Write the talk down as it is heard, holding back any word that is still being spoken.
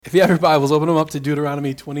If you have your Bibles, open them up to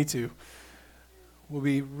Deuteronomy 22. We'll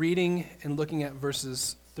be reading and looking at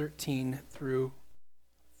verses 13 through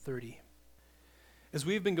 30. As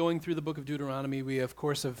we've been going through the book of Deuteronomy, we of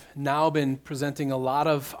course have now been spending a lot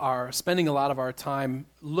of our time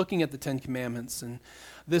looking at the Ten Commandments. And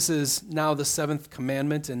this is now the seventh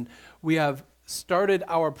commandment, and we have started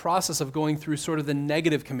our process of going through sort of the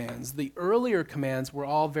negative commands. The earlier commands were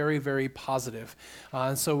all very, very positive.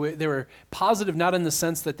 They were positive not in the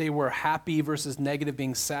sense that they were happy versus negative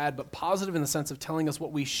being sad, but positive in the sense of telling us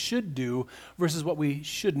what we should do versus what we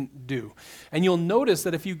shouldn't do. And you'll notice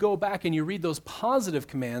that if you go back and you read those positive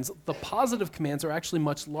commands, the positive commands are actually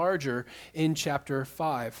much larger in chapter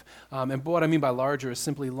 5. And what I mean by larger is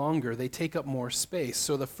simply longer. They take up more space.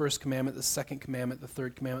 So the first commandment, the second commandment, the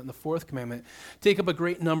third commandment, and the fourth commandment take up a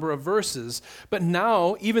great number of verses. But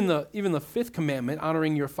now, even the fifth commandment,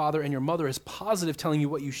 honoring your father and your mother, is positive, telling you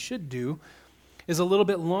what you should do, is a little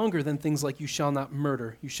bit longer than things like you shall not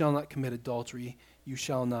murder, you shall not commit adultery, you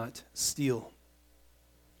shall not steal.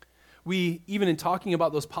 We, even in talking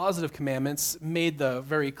about those positive commandments, made the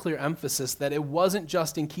very clear emphasis that it wasn't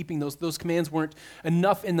just in keeping those commands weren't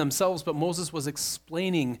enough in themselves, but Moses was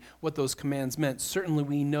explaining what those commands meant. Certainly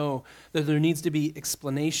we know that there needs to be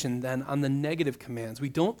explanation then on the negative commands. We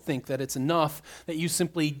don't think that it's enough that you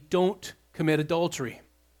simply don't commit adultery.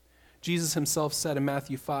 Jesus himself said in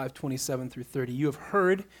Matthew 5:27 through 30, "You have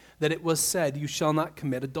heard that it was said, 'You shall not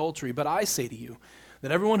commit adultery,' but I say to you,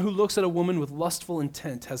 that everyone who looks at a woman with lustful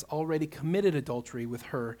intent has already committed adultery with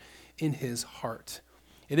her in his heart."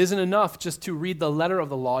 It isn't enough just to read the letter of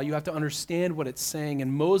the law. You have to understand what it's saying,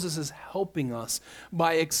 and Moses is helping us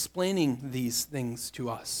by explaining these things to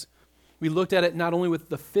us. We looked at it not only with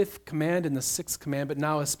the fifth command and the sixth command, but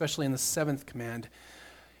now especially in the seventh command.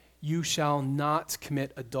 You shall not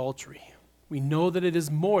commit adultery. We know that it is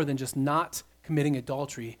more than just not committing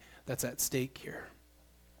adultery that's at stake here.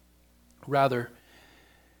 Rather,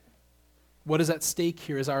 what is at stake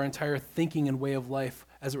here is our entire thinking and way of life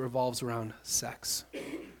as it revolves around sex.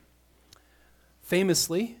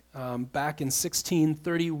 Famously, back in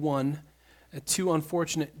 1631, two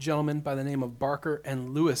unfortunate gentlemen by the name of Barker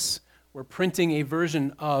and Lewis were printing a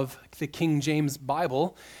version of the King James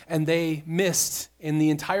Bible, and they missed, in the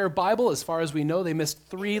entire Bible, as far as we know, they missed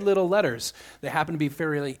 3 little letters. They happen to be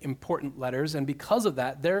fairly important letters, and because of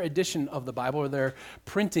that, their edition of the Bible, or their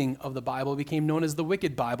printing of the Bible, became known as the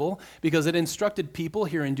Wicked Bible, because it instructed people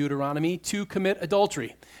here in Deuteronomy to commit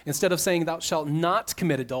adultery. Instead of saying, "Thou shalt not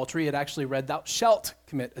commit adultery," it actually read, "Thou shalt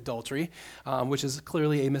commit adultery," which is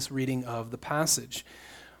clearly a misreading of the passage.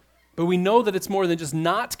 But we know that it's more than just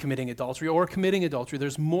not committing adultery or committing adultery.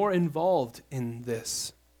 There's more involved in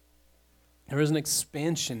this. There is an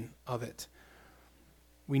expansion of it.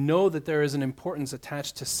 We know that there is an importance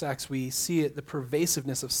attached to sex. We see it, the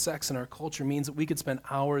pervasiveness of sex in our culture means that we could spend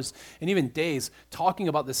hours and even days talking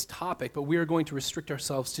about this topic, but we are going to restrict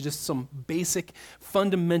ourselves to just some basic,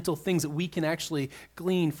 fundamental things that we can actually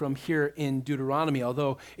glean from here in Deuteronomy,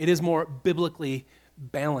 although it is more biblically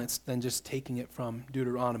balanced than just taking it from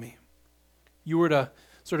Deuteronomy. You were to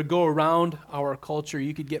sort of go around our culture,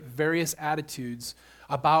 you could get various attitudes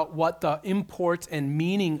about what the import and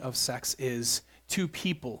meaning of sex is to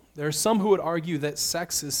people. There are some who would argue that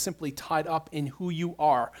sex is simply tied up in who you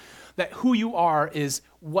are, that who you are is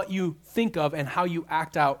what you think of and how you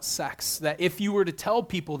act out sex, that if you were to tell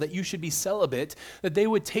people that you should be celibate, that they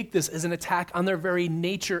would take this as an attack on their very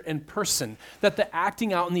nature and person, that the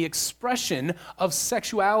acting out and the expression of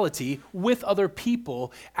sexuality with other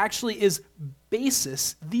people actually is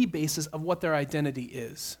the basis of what their identity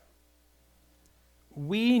is.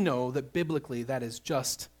 We know that biblically that is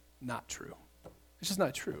just not true. It's just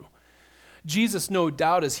not true. Jesus, no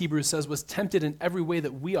doubt, as Hebrews says, was tempted in every way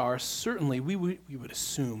that we are. Certainly, we would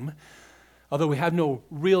assume, although we have no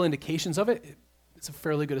real indications of it, it's a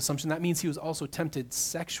fairly good assumption. That means he was also tempted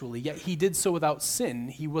sexually, yet he did so without sin.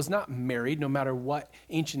 He was not married, no matter what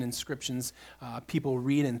ancient inscriptions people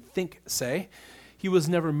read and think say. He was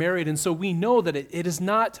never married, and so we know that it is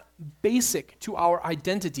not basic to our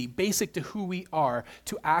identity, basic to who we are,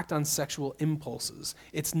 to act on sexual impulses.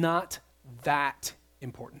 It's not that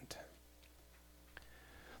important.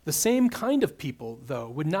 The same kind of people, though,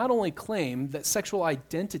 would not only claim that sexual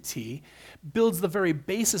identity builds the very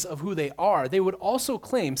basis of who they are, they would also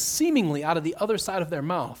claim, seemingly out of the other side of their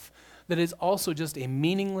mouth, that it is also just a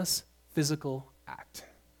meaningless physical act.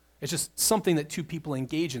 It's just something that two people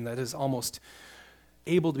engage in that is almost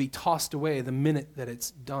able to be tossed away the minute that it's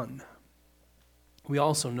done. We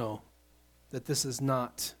also know that this is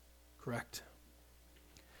not correct.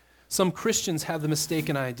 Some Christians have the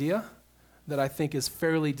mistaken idea that I think is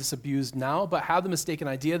fairly disabused now, but have the mistaken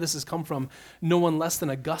idea, this has come from no one less than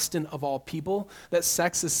Augustine of all people, that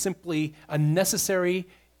sex is simply a necessary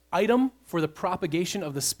item for the propagation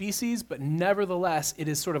of the species, but nevertheless, it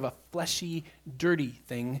is sort of a fleshy, dirty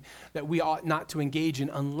thing that we ought not to engage in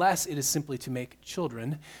unless it is simply to make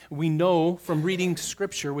children. We know from reading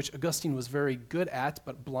Scripture, which Augustine was very good at,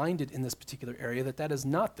 but blinded in this particular area, that that is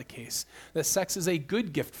not the case, that sex is a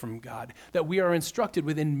good gift from God, that we are instructed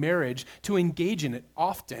within marriage to engage in it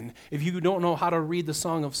often. If you don't know how to read the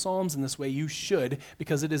Song of Psalms in this way, you should,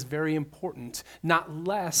 because it is very important, not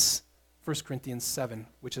less 1 Corinthians 7,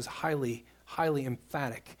 which is highly, highly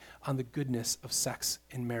emphatic on the goodness of sex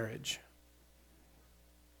in marriage.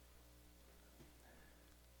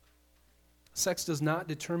 Sex does not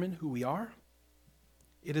determine who we are.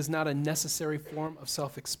 It is not a necessary form of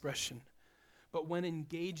self-expression, but when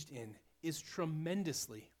engaged in, is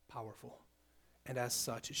tremendously powerful. And as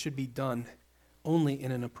such, it should be done only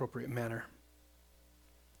in an appropriate manner.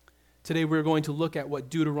 Today we're going to look at what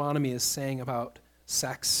Deuteronomy is saying about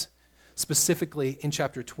sex, specifically in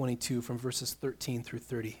chapter 22 from verses 13 through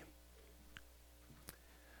 30.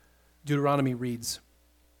 Deuteronomy reads,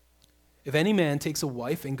 "If any man takes a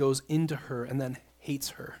wife and goes into her and then hates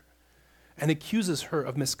her, and accuses her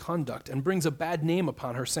of misconduct and brings a bad name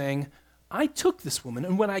upon her, saying, 'I took this woman,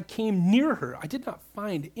 and when I came near her, I did not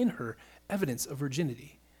find in her evidence of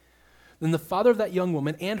virginity,' then the father of that young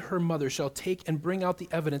woman and her mother shall take and bring out the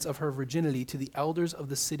evidence of her virginity to the elders of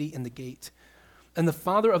the city in the gate. And the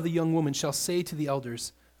father of the young woman shall say to the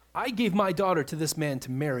elders, 'I gave my daughter to this man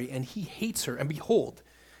to marry, and he hates her, and behold,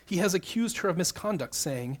 he has accused her of misconduct,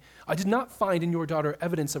 saying, I did not find in your daughter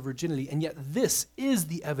evidence of virginity, and yet this is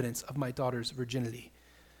the evidence of my daughter's virginity.'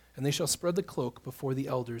 And they shall spread the cloak before the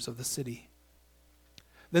elders of the city.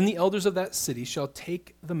 Then the elders of that city shall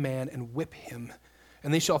take the man and whip him,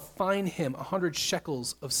 and they shall fine him 100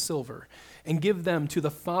 shekels of silver, and give them to the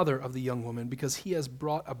father of the young woman, because he has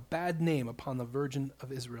brought a bad name upon the Virgin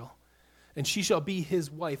of Israel. And she shall be his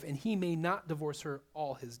wife, and he may not divorce her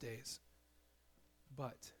all his days.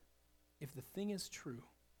 But if the thing is true,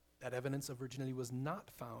 that evidence of virginity was not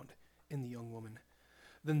found in the young woman,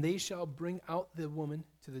 then they shall bring out the woman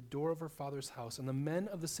to the door of her father's house, and the men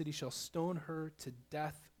of the city shall stone her to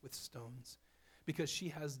death with stones, because she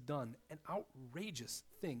has done an outrageous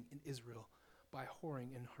thing in Israel by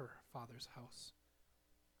whoring in her father's house.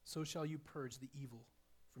 So shall you purge the evil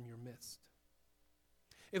from your midst.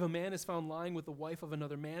 If a man is found lying with the wife of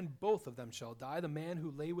another man, both of them shall die, the man who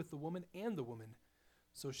lay with the woman and the woman.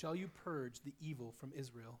 So shall you purge the evil from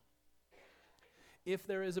Israel. If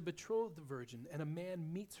there is a betrothed virgin, and a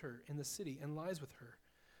man meets her in the city and lies with her,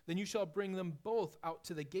 then you shall bring them both out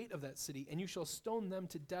to the gate of that city, and you shall stone them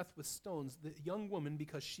to death with stones, the young woman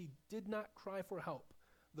because she did not cry for help,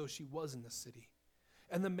 though she was in the city,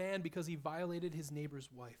 and the man because he violated his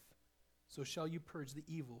neighbor's wife. So shall you purge the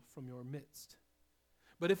evil from your midst.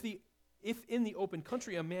 But if in the open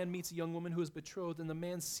country a man meets a young woman who is betrothed, and the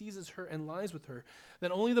man seizes her and lies with her,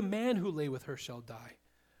 then only the man who lay with her shall die.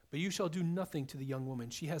 But you shall do nothing to the young woman.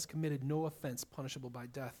 She has committed no offense punishable by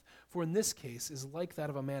death. For in this case is like that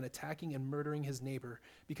of a man attacking and murdering his neighbor,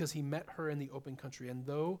 because he met her in the open country. And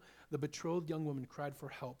though the betrothed young woman cried for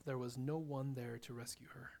help, there was no one there to rescue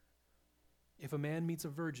her. If a man meets a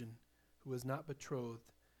virgin who is not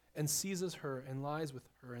betrothed, and seizes her and lies with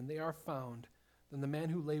her, and they are found, then the man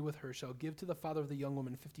who lay with her shall give to the father of the young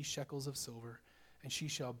woman 50 shekels of silver, and she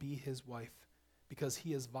shall be his wife, because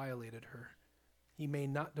he has violated her. He may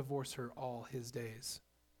not divorce her all his days.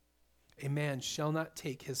 A man shall not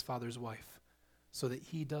take his father's wife, so that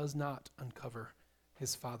he does not uncover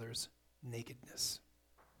his father's nakedness."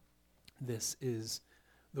 This is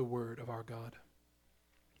the word of our God.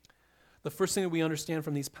 The first thing that we understand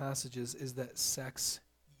from these passages is that sex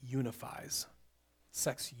unifies.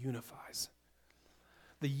 Sex unifies.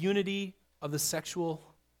 The unity of the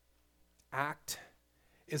sexual act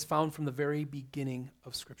is found from the very beginning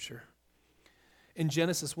of Scripture. In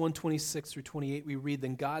Genesis 1:26 through 28, we read,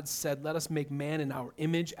 "Then God said, let us make man in our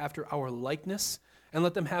image, after our likeness, and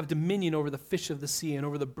let them have dominion over the fish of the sea, and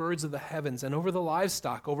over the birds of the heavens, and over the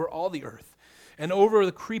livestock, over all the earth, and over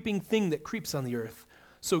the creeping thing that creeps on the earth.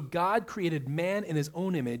 So God created man in his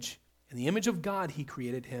own image. In the image of God he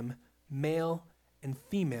created him, male and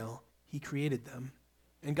female he created them.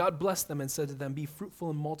 And God blessed them and said to them, be fruitful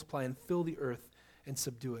and multiply, and fill the earth and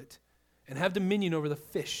subdue it, and have dominion over the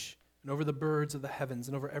fish, and over the birds of the heavens,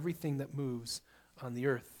 and over everything that moves on the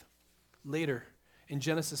earth." Later, in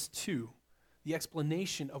Genesis 2, The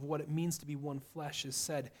explanation of what it means to be one flesh is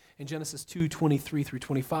said in Genesis 2:23 through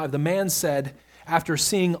 25. The man said, after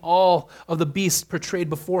seeing all of the beasts portrayed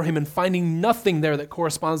before him and finding nothing there that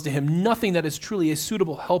corresponds to him, nothing that is truly a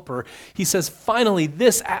suitable helper, he says, finally,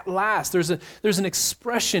 this at last. There's an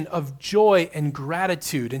expression of joy and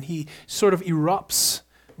gratitude, and he sort of erupts.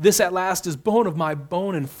 This at last is bone of my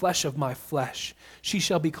bone and flesh of my flesh. She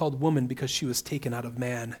shall be called woman because she was taken out of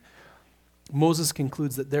man. Moses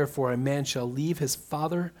concludes that therefore a man shall leave his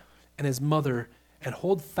father and his mother and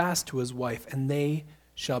hold fast to his wife, and they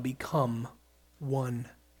shall become one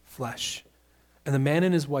flesh. And the man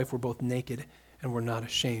and his wife were both naked and were not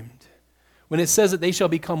ashamed. When it says that they shall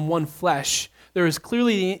become one flesh, there is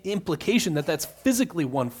clearly the implication that that's physically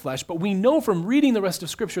one flesh, but we know from reading the rest of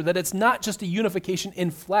Scripture that it's not just a unification in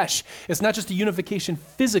flesh. It's not just a unification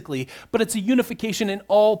physically, but it's a unification in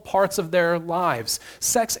all parts of their lives.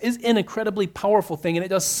 Sex is an incredibly powerful thing, and it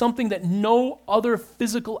does something that no other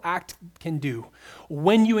physical act can do.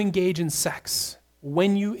 When you engage in sex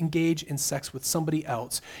with somebody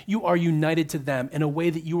else, you are united to them in a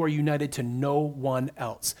way that you are united to no one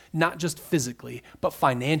else. Not just physically, but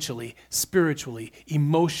financially, spiritually,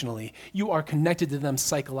 emotionally. You are connected to them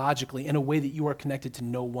psychologically in a way that you are connected to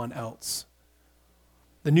no one else.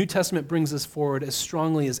 The New Testament brings this forward as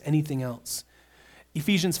strongly as anything else.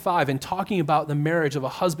 Ephesians 5, in talking about the marriage of a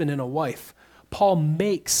husband and a wife, Paul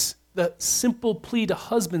makes the simple plea to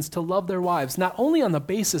husbands to love their wives, not only on the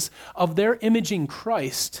basis of their imaging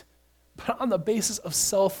Christ, but on the basis of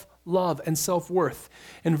self-love and self-worth.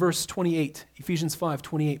 In verse 28, Ephesians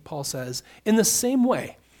 5:28, Paul says, in the same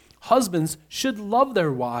way, husbands should love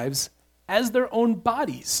their wives as their own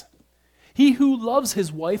bodies. He who loves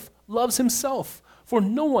his wife loves himself, for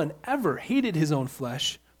no one ever hated his own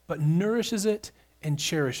flesh, but nourishes it and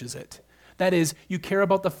cherishes it. That is, you care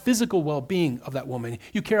about the physical well-being of that woman.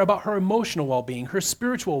 You care about her emotional well-being, her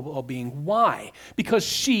spiritual well-being. Why? Because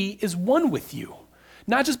she is one with you.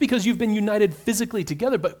 Not just because you've been united physically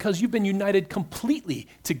together, but because you've been united completely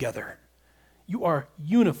together. You are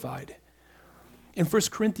unified. In 1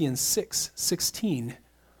 Corinthians 6:16,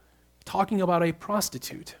 talking about a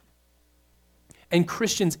prostitute and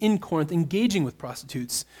Christians in Corinth engaging with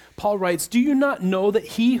prostitutes, Paul writes, do you not know that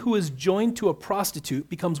he who is joined to a prostitute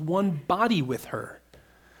becomes one body with her?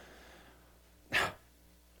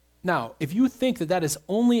 Now, if you think that that is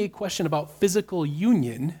only a question about physical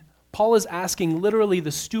union, Paul is asking literally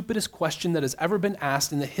the stupidest question that has ever been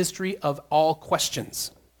asked in the history of all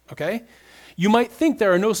questions, okay? You might think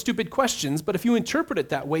there are no stupid questions, but if you interpret it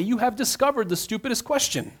that way, you have discovered the stupidest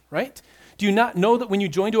question, right? Do you not know that when you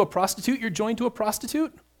join to a prostitute, you're joined to a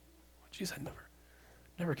prostitute? Geez, I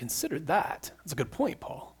never considered that. That's a good point,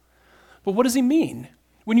 Paul. But what does he mean?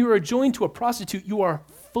 When you are joined to a prostitute, you are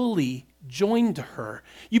fully joined to her.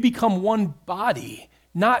 You become one body,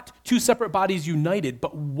 not two separate bodies united,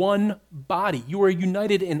 but one body. You are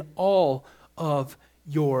united in all of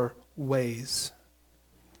your ways.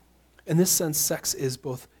 In this sense, sex is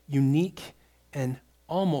both unique and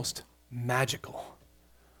almost magical.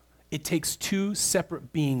 It takes two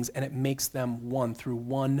separate beings and it makes them one through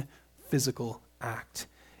one physical act.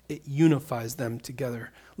 It unifies them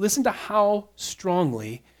together. Listen to how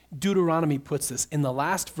strongly Deuteronomy puts this in the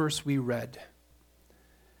last verse we read.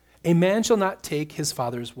 A man shall not take his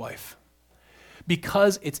father's wife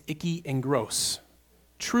because it's icky and gross.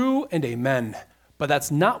 True and amen. But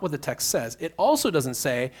that's not what the text says. It also doesn't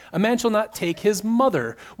say, a man shall not take his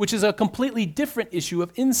mother, which is a completely different issue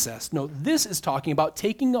of incest. No, this is talking about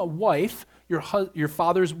taking a wife, your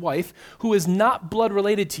father's wife, who is not blood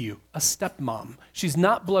related to you, a stepmom. She's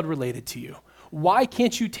not blood related to you. Why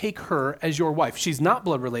can't you take her as your wife? She's not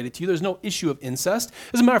blood related to you. There's no issue of incest.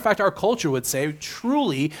 As a matter of fact, our culture would say,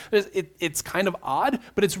 truly, it's kind of odd,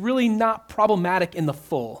 but it's really not problematic in the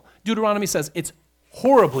full. Deuteronomy says it's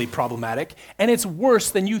horribly problematic, and it's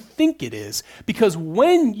worse than you think it is. Because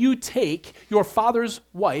when you take your father's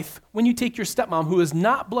wife, when you take your stepmom who is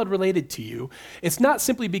not blood related to you, it's not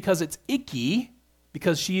simply because it's icky,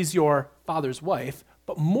 because she's your father's wife,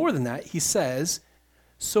 but more than that, he says,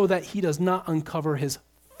 so that he does not uncover his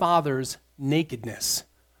father's nakedness.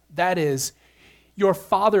 That is, your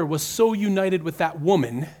father was so united with that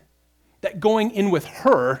woman that going in with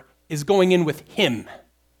her is going in with him.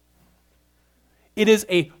 It is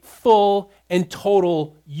a full and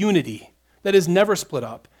total unity that is never split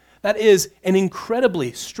up. That is an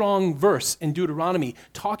incredibly strong verse in Deuteronomy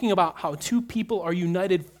talking about how two people are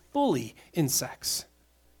united fully in sex.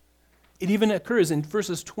 It even occurs in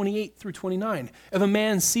verses 28 through 29. If a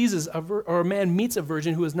man or a man meets a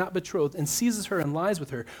virgin who is not betrothed and seizes her and lies with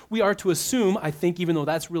her, we are to assume, I think, even though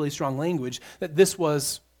that's really strong language, that this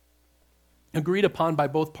was agreed upon by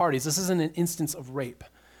both parties. This isn't an instance of rape,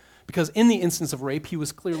 because in the instance of rape, he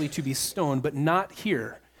was clearly to be stoned, but not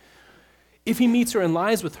here. If he meets her and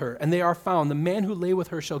lies with her, and they are found, the man who lay with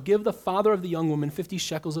her shall give the father of the young woman 50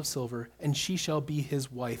 shekels of silver, and she shall be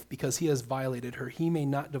his wife, because he has violated her. He may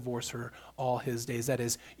not divorce her all his days. That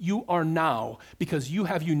is, you are now, because you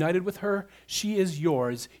have united with her, she is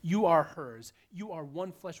yours, you are hers, you are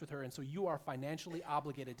one flesh with her, and so you are financially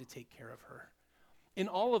obligated to take care of her. In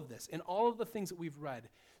all of this, in all of the things that we've read,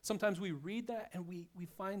 sometimes we read that and we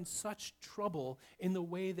find such trouble in the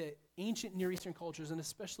way that ancient Near Eastern cultures, and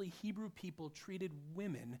especially Hebrew people, treated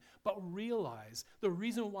women, but realize the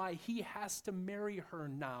reason why he has to marry her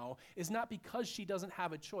now is not because she doesn't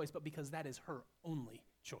have a choice, but because that is her only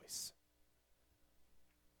choice.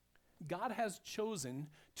 God has chosen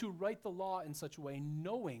to write the law in such a way,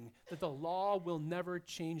 knowing that the law will never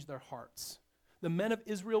change their hearts. The men of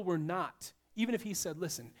Israel were not. Even if he said,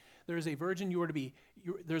 listen, there is a virgin,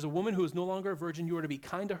 there's a woman who is no longer a virgin, you are to be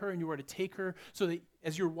kind to her and you are to take her so that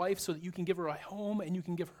as your wife so that you can give her a home and you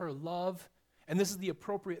can give her love. And this is the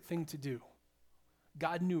appropriate thing to do.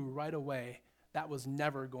 God knew right away that was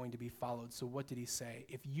never going to be followed. So what did he say?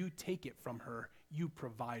 If you take it from her, you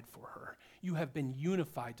provide for her. You have been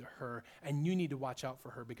unified to her and you need to watch out for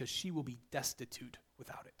her because she will be destitute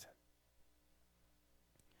without it.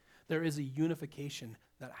 There is a unification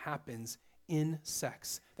that happens in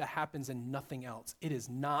sex that happens in nothing else. It is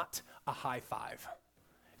not a high five.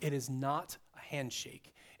 It is not a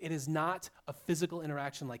handshake. It is not a physical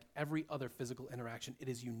interaction like every other physical interaction. It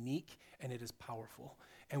is unique and it is powerful.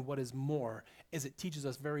 And what is more is it teaches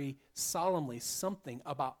us very solemnly something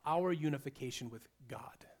about our unification with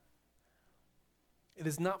God. It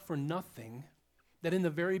is not for nothing that in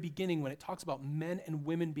the very beginning, when it talks about men and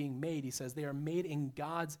women being made, he says they are made in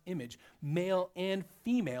God's image. Male and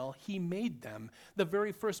female, he made them. The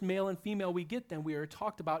very first male and female we get then, we are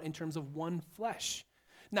talked about in terms of one flesh.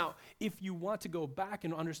 Now, if you want to go back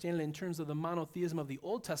and understand it in terms of the monotheism of the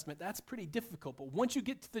Old Testament, that's pretty difficult. But once you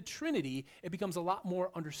get to the Trinity, it becomes a lot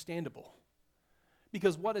more understandable.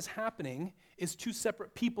 Because what is happening is two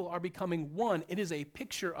separate people are becoming one. It is a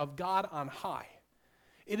picture of God on high.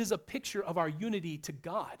 It is a picture of our unity to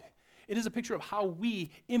God. It is a picture of how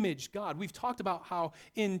we image God. We've talked about how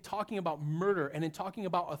in talking about murder and in talking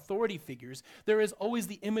about authority figures, there is always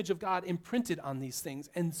the image of God imprinted on these things.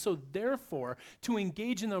 And so therefore, to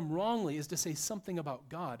engage in them wrongly is to say something about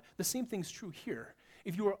God. The same thing's true here.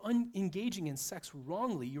 If you are engaging in sex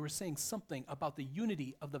wrongly, you are saying something about the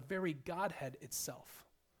unity of the very Godhead itself.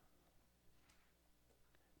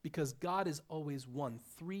 Because God is always one,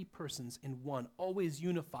 three persons in one, always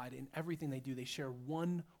unified in everything they do. They share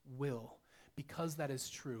one will. Because that is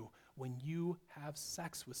true, when you have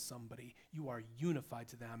sex with somebody, you are unified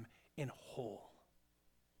to them in whole.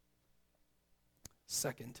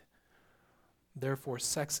 Second, therefore,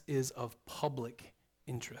 sex is of public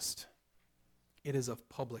interest. It is of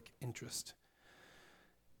public interest.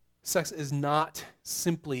 Sex is not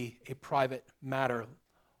simply a private matter.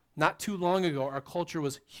 Not too long ago, our culture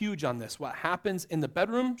was huge on this. What happens in the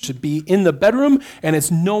bedroom should be in the bedroom, and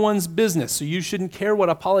it's no one's business. So you shouldn't care what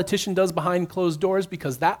a politician does behind closed doors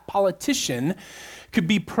because that politician could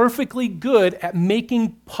be perfectly good at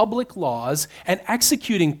making public laws and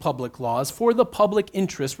executing public laws for the public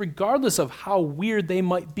interest, regardless of how weird they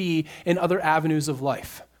might be in other avenues of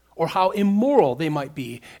life or how immoral they might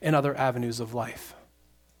be in other avenues of life.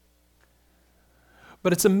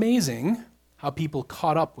 But it's amazing how people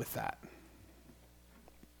caught up with that.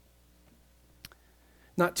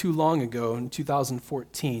 Not too long ago, in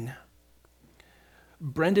 2014,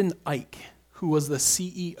 Brendan Eich, who was the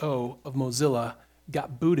CEO of Mozilla,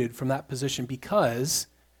 got booted from that position because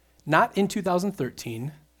not in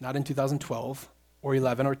 2013, not in 2012, or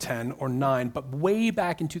 11, or 10, or 9, but way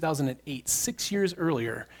back in 2008, 6 years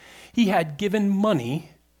earlier, he had given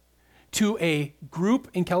money to a group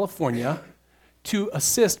in California to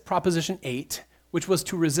assist Proposition 8, which was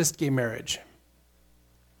to resist gay marriage.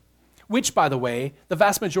 Which, by the way, the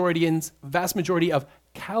vast majority of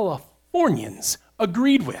Californians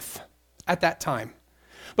agreed with at that time.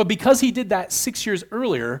 But because he did that 6 years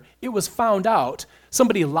earlier, it was found out,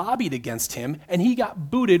 somebody lobbied against him, and he got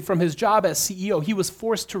booted from his job as CEO. He was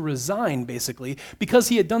forced to resign, basically, because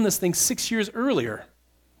he had done this thing 6 years earlier.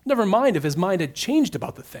 Never mind if his mind had changed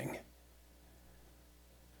about the thing.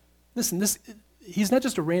 Listen, he's not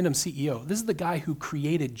just a random CEO. This is the guy who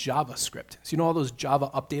created JavaScript. So you know all those Java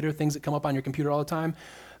updater things that come up on your computer all the time?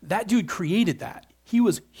 That dude created that. He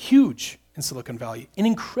was huge in Silicon Valley, an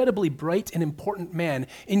incredibly bright and important man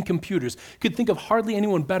in computers. Could think of hardly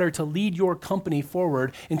anyone better to lead your company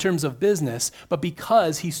forward in terms of business, but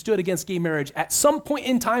because he stood against gay marriage at some point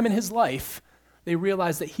in time in his life, they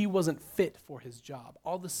realized that he wasn't fit for his job.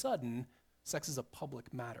 All of a sudden, sex is a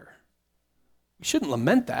public matter. We shouldn't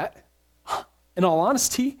lament that. In all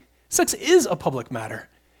honesty, sex is a public matter.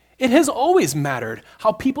 It has always mattered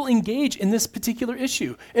how people engage in this particular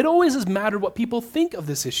issue. It always has mattered what people think of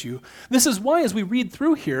this issue. This is why, as we read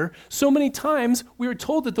through here, so many times we are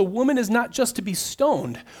told that the woman is not just to be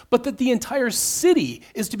stoned, but that the entire city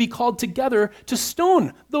is to be called together to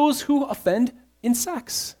stone those who offend in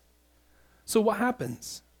sex. So what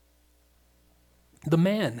happens? The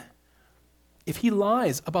man, if he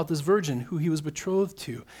lies about this virgin who he was betrothed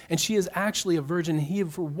to, and she is actually a virgin, and he,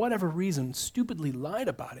 for whatever reason, stupidly lied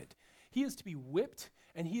about it, he is to be whipped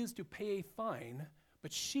and he is to pay a fine,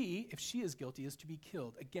 but she, if she is guilty, is to be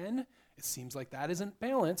killed. Again, it seems like that isn't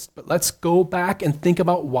balanced, but let's go back and think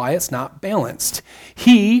about why it's not balanced.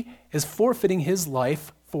 He is forfeiting his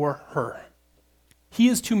life for her. He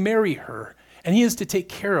is to marry her, and he is to take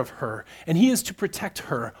care of her, and he is to protect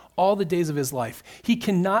her all the days of his life. He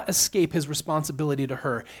cannot escape his responsibility to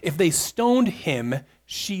her. If they stoned him,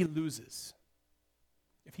 she loses.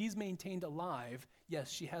 If he's maintained alive,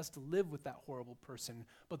 yes, she has to live with that horrible person,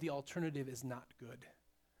 but the alternative is not good.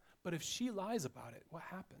 But if she lies about it, what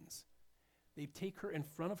happens? They take her in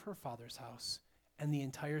front of her father's house, and the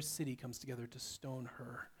entire city comes together to stone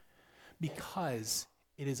her because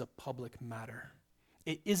it is a public matter.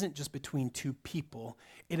 It isn't just between two people.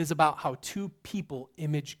 It is about how two people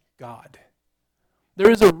image God. There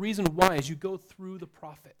is a reason why, as you go through the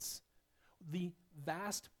prophets, the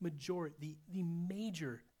vast majority, the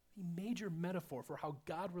major metaphor for how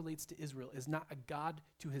God relates to Israel is not a God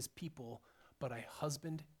to his people, but a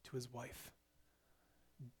husband to his wife.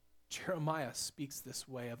 Jeremiah speaks this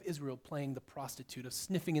way of Israel playing the prostitute, of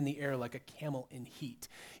sniffing in the air like a camel in heat.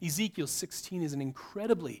 Ezekiel 16 is an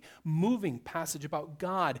incredibly moving passage about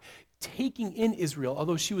God taking in Israel,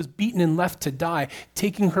 although she was beaten and left to die,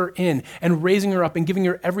 taking her in and raising her up and giving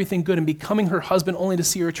her everything good and becoming her husband only to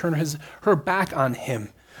see her turn her back on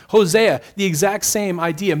him. Hosea, the exact same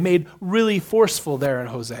idea made really forceful there in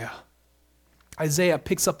Hosea. Isaiah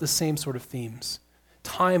picks up the same sort of themes.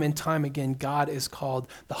 Time and time again, God is called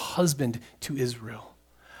the husband to Israel.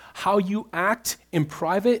 How you act in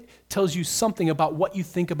private tells you something about what you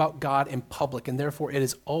think about God in public, and therefore it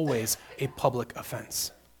is always a public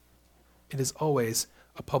offense. It is always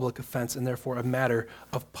a public offense, and therefore a matter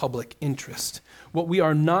of public interest. What we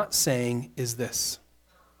are not saying is this.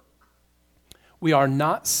 We are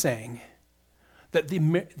not saying that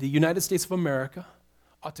the United States of America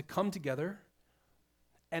ought to come together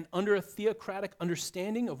and under a theocratic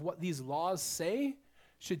understanding of what these laws say,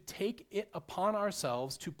 should take it upon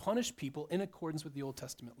ourselves to punish people in accordance with the Old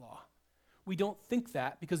Testament law. We don't think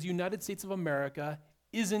that because the United States of America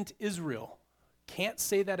isn't Israel. Can't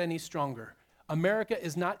say that any stronger. America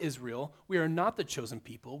is not Israel. We are not the chosen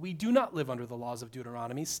people. We do not live under the laws of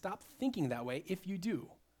Deuteronomy. Stop thinking that way if you do.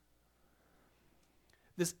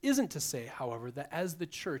 This isn't to say, however, that as the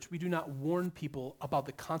church, we do not warn people about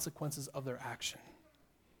the consequences of their action.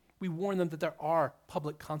 We warn them that there are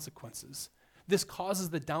public consequences. This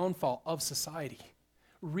causes the downfall of society.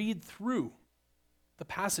 Read through the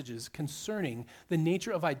passages concerning the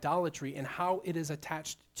nature of idolatry and how it is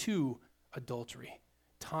attached to adultery,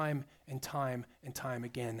 time and time and time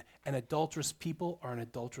again. An adulterous people are an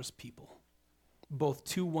adulterous people, both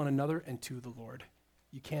to one another and to the Lord.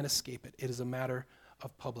 You can't escape it. It is a matter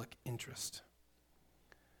of public interest.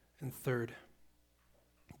 And third,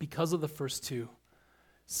 because of the first two,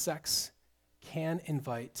 sex can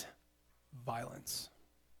invite violence.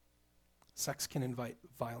 Sex can invite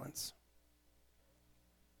violence.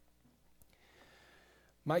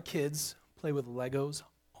 My kids play with Legos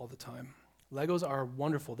all the time. Legos are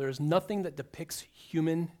wonderful. There's nothing that depicts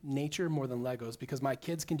human nature more than Legos because my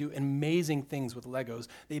kids can do amazing things with Legos.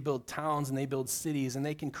 They build towns and they build cities and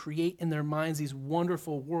they can create in their minds these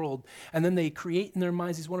wonderful worlds. And then they create in their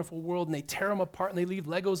minds these wonderful worlds and they tear them apart and they leave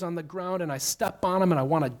Legos on the ground and I step on them and I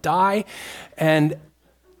want to die. And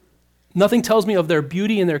nothing tells me of their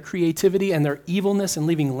beauty and their creativity and their evilness and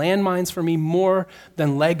leaving landmines for me more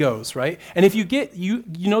than Legos, right? And if you get, you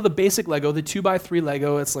know the basic Lego, the 2x3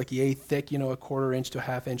 Lego, it's like yay thick, a 1/4 inch to a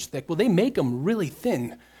 1/2 inch thick. Well, they make them really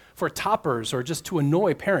thin for toppers or just to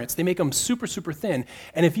annoy parents. They make them super, super thin.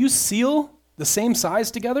 And if you seal the same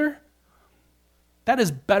size together, that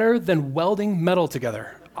is better than welding metal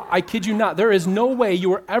together. I kid you not. There is no way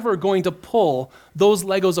you are ever going to pull those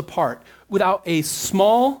Legos apart without a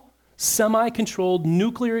small semi-controlled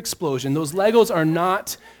nuclear explosion. Those Legos are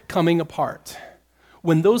not coming apart.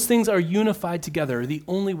 When those things are unified together, the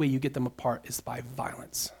only way you get them apart is by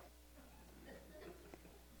violence.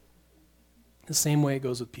 The same way it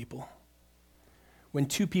goes with people. When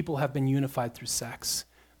two people have been unified through sex,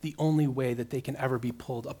 the only way that they can ever be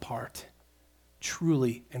pulled apart,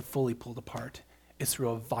 truly and fully pulled apart, is through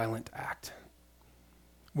a violent act.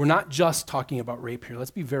 We're not just talking about rape here. Let's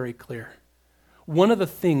be very clear. One of the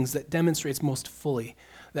things that demonstrates most fully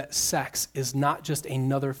that sex is not just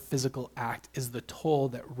another physical act is the toll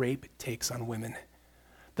that rape takes on women.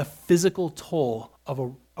 The physical toll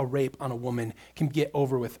of a rape on a woman can get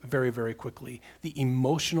over with very, very quickly. The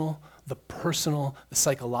emotional, the personal, the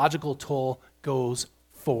psychological toll goes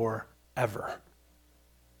forever.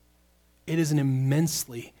 It is an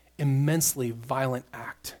immensely, immensely violent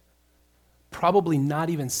act, probably not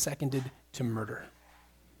even seconded to murder.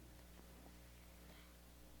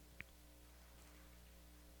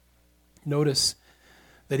 Notice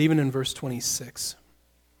that even in verse 26,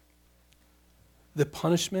 the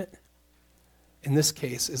punishment in this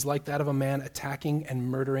case is like that of a man attacking and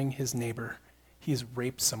murdering his neighbor. He has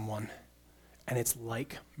raped someone, and it's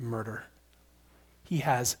like murder. He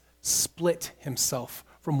has split himself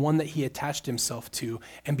from one that he attached himself to,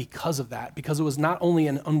 and because of that, because it was not only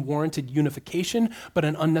an unwarranted unification, but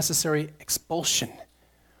an unnecessary expulsion,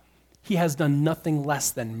 he has done nothing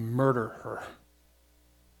less than murder her.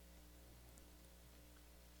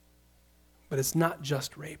 But it's not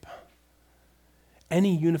just rape.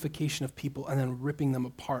 Any unification of people and then ripping them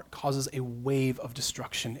apart causes a wave of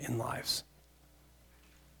destruction in lives.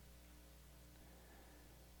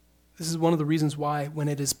 This is one of the reasons why, when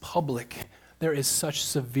it is public, there is such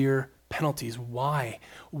severe penalties. Why?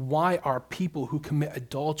 Why are people who commit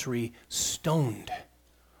adultery stoned?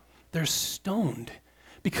 They're stoned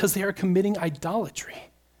because they are committing idolatry.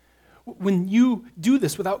 When you do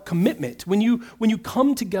this without commitment, when you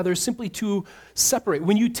come together simply to separate,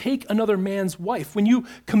 when you take another man's wife, when you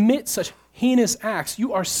commit such heinous acts,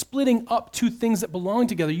 you are splitting up two things that belong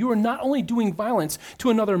together. You are not only doing violence to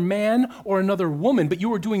another man or another woman, but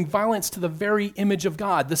you are doing violence to the very image of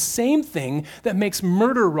God. The same thing that makes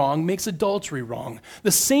murder wrong makes adultery wrong.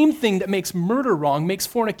 The same thing that makes murder wrong makes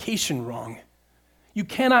fornication wrong. You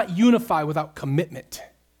cannot unify without commitment.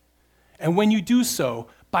 And when you do so,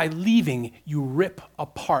 by leaving, you rip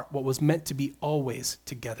apart what was meant to be always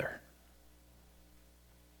together.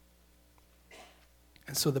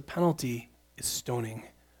 And so the penalty is stoning.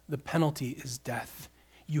 The penalty is death.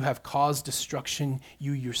 You have caused destruction.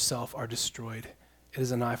 You yourself are destroyed. It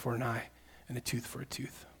is an eye for an eye and a tooth for a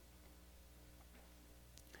tooth.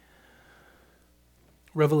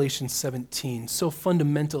 Revelation 17. So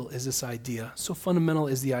fundamental is this idea. So fundamental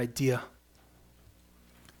is the idea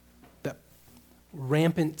that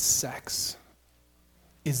rampant sex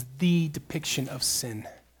is the depiction of sin.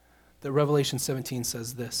 That Revelation 17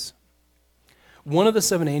 says this. One of the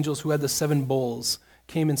seven angels who had the seven bowls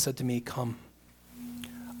came and said to me, "Come,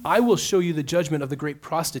 I will show you the judgment of the great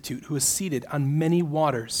prostitute who is seated on many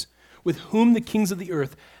waters, with whom the kings of the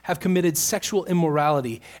earth have committed sexual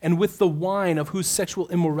immorality, and with the wine of whose sexual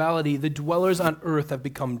immorality the dwellers on earth have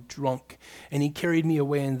become drunk." And he carried me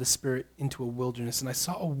away in the spirit into a wilderness, and I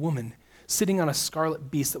saw a woman sitting on a scarlet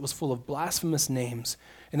beast that was full of blasphemous names,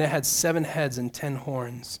 and it had 7 heads and 10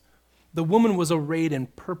 horns. The woman was arrayed in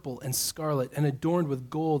purple and scarlet and adorned with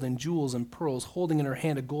gold and jewels and pearls, holding in her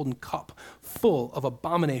hand a golden cup full of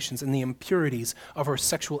abominations and the impurities of her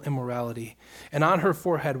sexual immorality. And on her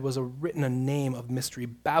forehead was written a name of mystery,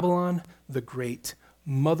 Babylon the Great,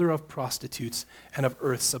 mother of prostitutes and of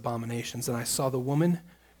earth's abominations. And I saw the woman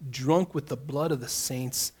drunk with the blood of the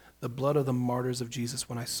saints, the blood of the martyrs of Jesus.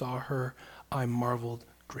 When I saw her, I marveled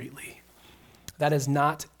greatly. That is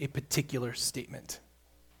not a particular statement.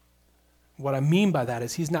 What I mean by that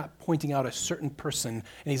is he's not pointing out a certain person,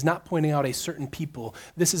 and he's not pointing out a certain people.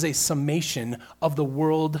 This is a summation of the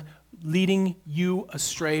world leading you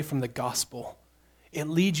astray from the gospel. It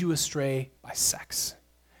leads you astray by sex.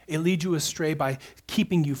 It leads you astray by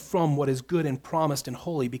keeping you from what is good and promised and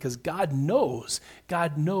holy, because God knows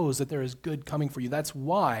that there is good coming for you. That's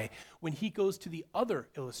why when he goes to the other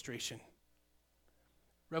illustration,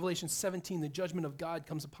 Revelation 17, the judgment of God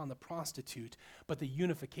comes upon the prostitute, but the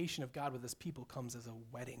unification of God with his people comes as a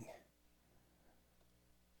wedding.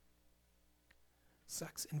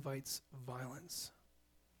 Sex invites violence.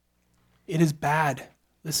 It is bad.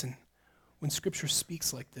 Listen, when Scripture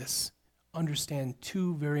speaks like this, understand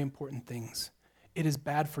 2 very important things. It is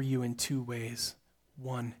bad for you in 2 ways.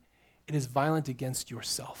 1, it is violent against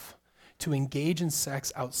yourself. To engage in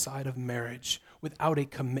sex outside of marriage without a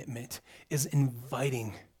commitment is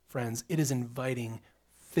inviting friends, it is inviting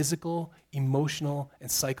physical, emotional,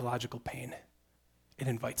 and psychological pain. It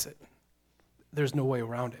invites it. There's no way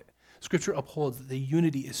around it. Scripture upholds that the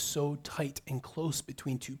unity is so tight and close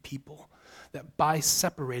between two people that by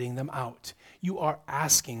separating them out, you are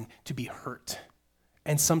asking to be hurt,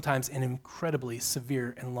 and sometimes in incredibly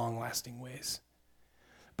severe and long-lasting ways.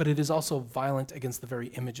 But it is also violent against the very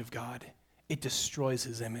image of God. It destroys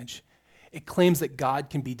his image. It claims that God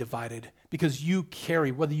can be divided because you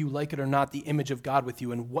carry, whether you like it or not, the image of God with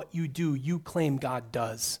you, and what you do, you claim God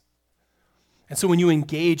does. And so when you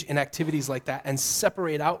engage in activities like that and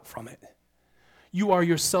separate out from it, you are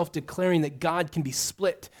yourself declaring that God can be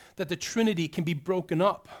split, that the Trinity can be broken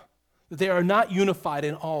up, that they are not unified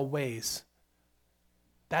in all ways.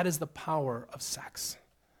 That is the power of sex.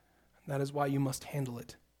 That is why you must handle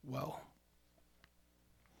it well.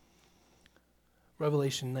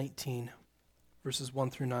 Revelation 19, verses 1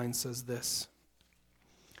 through 9 says this.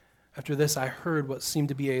 After this I heard what seemed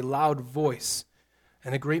to be a loud voice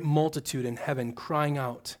and a great multitude in heaven crying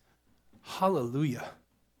out, Hallelujah!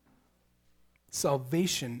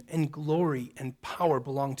 Salvation and glory and power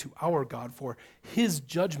belong to our God, for his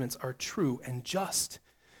judgments are true and just.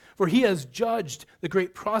 For he has judged the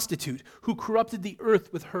great prostitute who corrupted the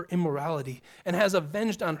earth with her immorality and has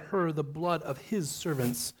avenged on her the blood of his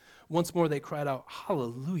servants. Once more they cried out,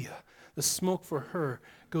 Hallelujah! The smoke for her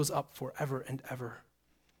goes up forever and ever.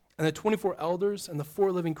 And the 24 elders and the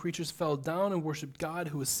 4 living creatures fell down and worshiped God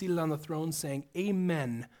who was seated on the throne, saying,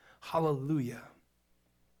 Amen, Hallelujah.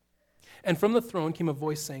 And from the throne came a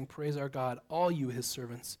voice saying, Praise our God, all you his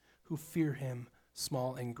servants who fear him,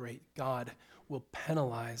 small and great. God will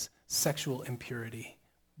penalize sexual impurity.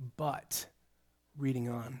 But, reading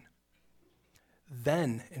on,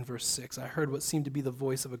 then, in verse 6, I heard what seemed to be the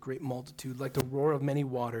voice of a great multitude, like the roar of many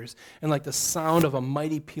waters, and like the sound of a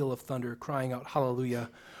mighty peal of thunder, crying out,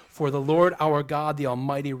 Hallelujah! For the Lord our God, the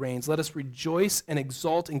Almighty, reigns. Let us rejoice and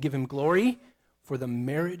exult and give him glory, for the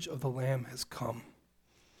marriage of the Lamb has come,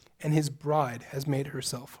 and his bride has made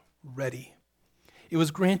herself ready. It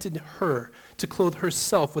was granted her to clothe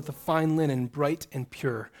herself with the fine linen, bright and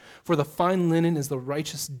pure, for the fine linen is the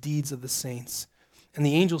righteous deeds of the saints. And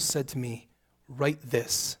the angel said to me, Write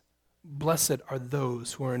this, Blessed are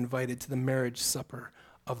those who are invited to the marriage supper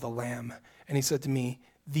of the Lamb. And he said to me,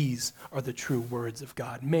 These are the true words of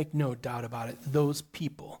God. Make no doubt about it. Those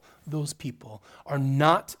people are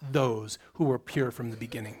not those who were pure from the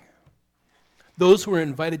beginning. Those who were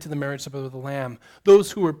invited to the marriage supper of the Lamb, those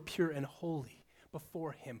who were pure and holy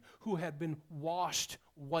before him, who had been washed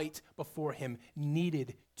white before him,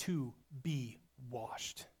 needed to be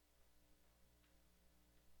washed.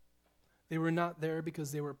 They were not there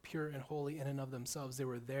because they were pure and holy in and of themselves. They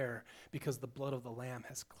were there because the blood of the Lamb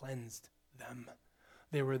has cleansed them.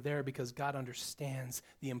 They were there because God understands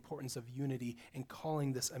the importance of unity and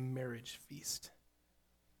calling this a marriage feast.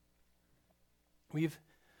 We've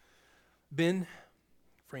been,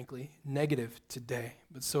 frankly, negative today,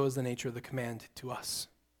 but so is the nature of the command to us.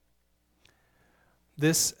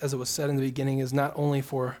 This, as it was said in the beginning, is not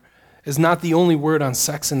the only word on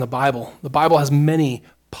sex in the Bible. The Bible has many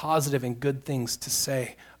positive and good things to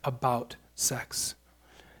say about sex.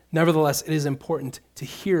 Nevertheless, it is important to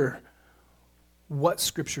hear what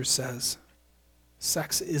Scripture says.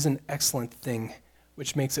 Sex is an excellent thing,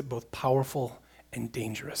 which makes it both powerful and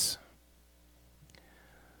dangerous.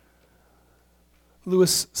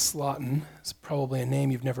 Louis Slotin is probably a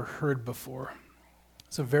name you've never heard before.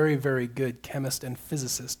 He's a very, very good chemist and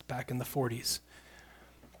physicist back in the 40s.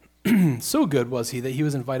 So good was he that he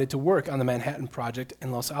was invited to work on the Manhattan Project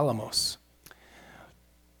in Los Alamos.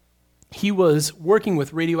 He was working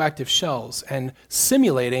with radioactive shells and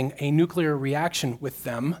simulating a nuclear reaction with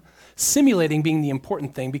them, simulating being the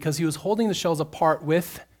important thing because he was holding the shells apart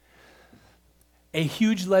with a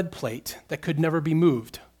huge lead plate that could never be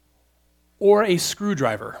moved, or a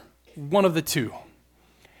screwdriver, one of the two.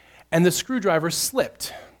 And the screwdriver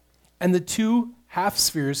slipped, and the two half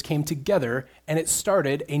spheres came together, and it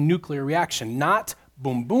started a nuclear reaction. Not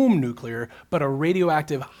boom, boom nuclear, but a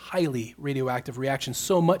radioactive, highly radioactive reaction,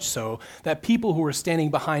 so much so that people who were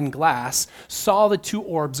standing behind glass saw the two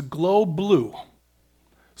orbs glow blue.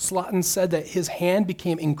 Slotin said that his hand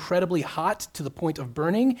became incredibly hot to the point of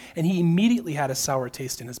burning, and he immediately had a sour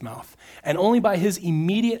taste in his mouth. And only by his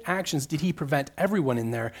immediate actions did he prevent everyone in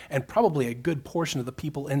there, and probably a good portion of the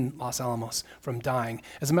people in Los Alamos, from dying.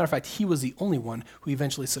 As a matter of fact, he was the only one who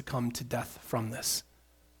eventually succumbed to death from this,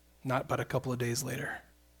 not but a couple of days later.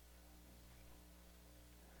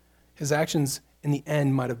 His actions in the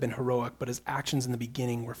end might have been heroic, but his actions in the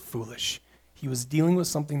beginning were foolish. He was dealing with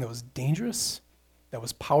something that was dangerous, that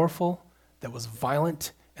was powerful, that was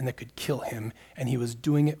violent, and that could kill him, and he was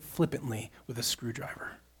doing it flippantly with a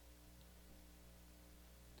screwdriver.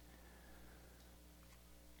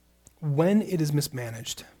 When it is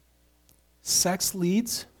mismanaged, sex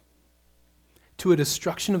leads to a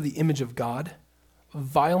destruction of the image of God,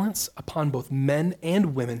 violence upon both men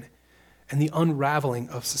and women, and the unraveling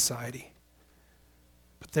of society.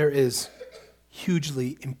 But there is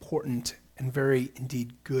hugely important and very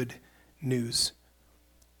indeed good news.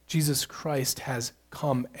 Jesus Christ has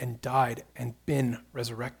come and died and been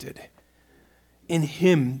resurrected. In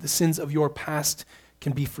him, the sins of your past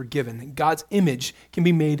can be forgiven. God's image can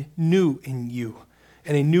be made new in you,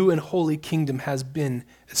 and a new and holy kingdom has been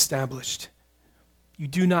established. You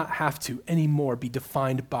do not have to anymore be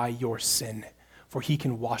defined by your sin, for he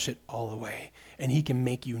can wash it all away, and he can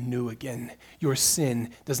make you new again. Your sin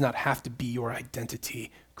does not have to be your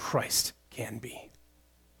identity. Christ can be.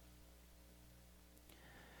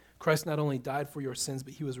 Christ not only died for your sins,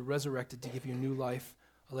 but he was resurrected to give you new life,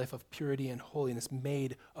 a life of purity and holiness,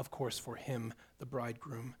 made, of course, for him, the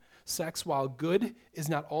bridegroom. Sex, while good, is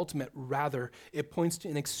not ultimate. Rather, it points to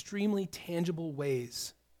in extremely tangible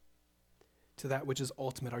ways to that which is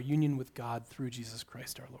ultimate, our union with God through Jesus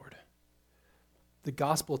Christ our Lord. The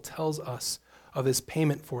gospel tells us of his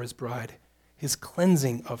payment for his bride, his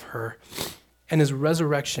cleansing of her, and his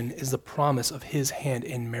resurrection is the promise of his hand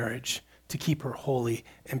in marriage to keep her holy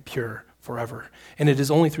and pure forever. And it is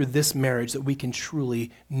only through this marriage that we can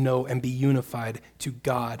truly know and be unified to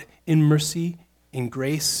God in mercy, in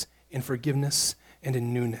grace, in forgiveness, and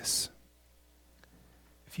in newness.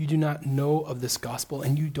 If you do not know of this gospel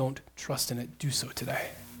and you don't trust in it, do so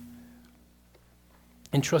today.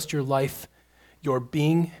 Entrust your life, your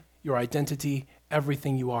being, your identity,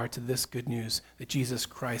 everything you are to this good news that Jesus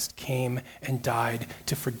Christ came and died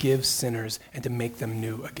to forgive sinners and to make them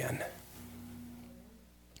new again.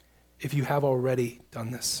 If you have already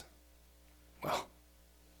done this, well,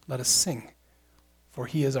 let us sing, for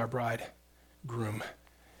he is our bridegroom,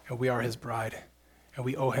 and we are his bride, and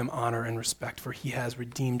we owe him honor and respect, for he has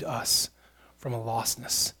redeemed us from a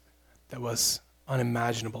lostness that was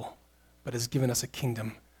unimaginable, but has given us a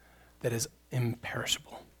kingdom that is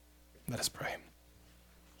imperishable. Let us pray.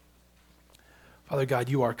 Father God,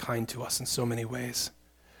 you are kind to us in so many ways,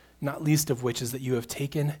 not least of which is that you have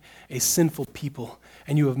taken a sinful people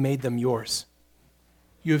and you have made them yours.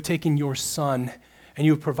 You have taken your son and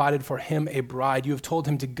you have provided for him a bride. You have told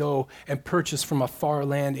him to go and purchase from a far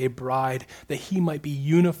land a bride that he might be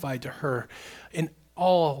unified to her in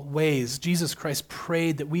all ways. Jesus Christ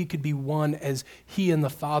prayed that we could be one as he and the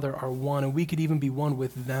Father are one, and we could even be one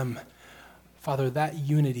with them. Father, that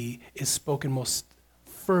unity is spoken most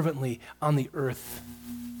fervently on the earth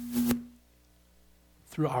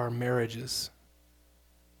through our marriages.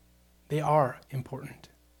 They are important.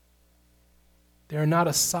 They are not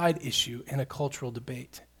a side issue in a cultural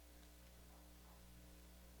debate.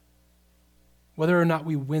 Whether or not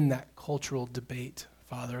we win that cultural debate,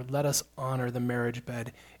 Father, let us honor the marriage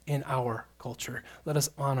bed in our culture. Let us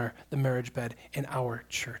honor the marriage bed in our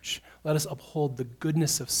church. Let us uphold the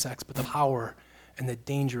goodness of sex, but the power and the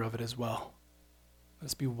danger of it as well. Let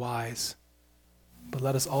us be wise, but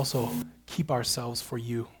let us also keep ourselves for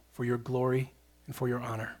you, for your glory and for your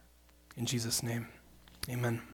honor. In Jesus' name, amen.